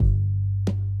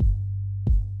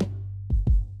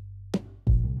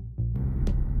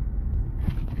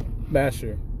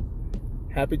Basher.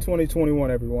 Happy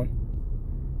 2021, everyone.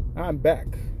 I'm back.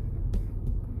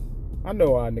 I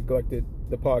know I neglected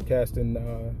the podcast in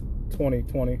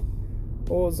 2020. It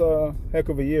was a heck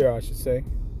of a year, I should say.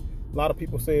 A lot of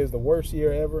people say it's the worst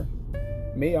year ever.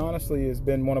 Me, honestly, it's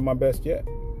been one of my best yet.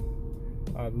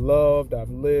 I've loved, I've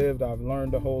lived, I've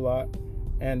learned a whole lot.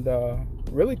 And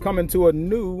really coming to a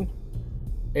new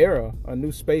era, a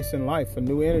new space in life, a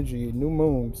new energy, a new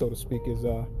moon, so to speak, is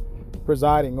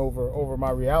presiding over my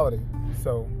reality.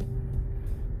 So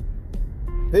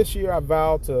this year I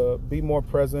vowed to be more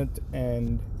present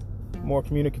and more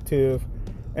communicative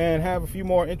and have a few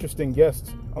more interesting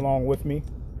guests along with me.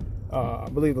 I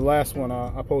believe the last one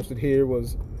I posted here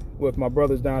was with my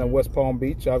brothers down in West Palm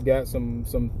Beach. I've got some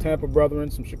Tampa brethren,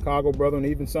 some Chicago brethren,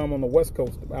 even some on the West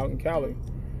Coast out in Cali.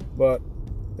 But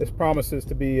this promises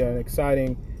to be an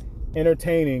exciting,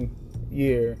 entertaining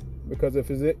year, because if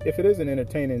it isn't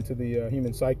entertaining to the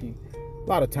human psyche, a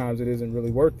lot of times it isn't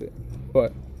really worth it.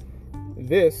 But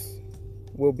this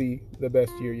will be the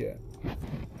best year yet.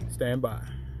 Stand by.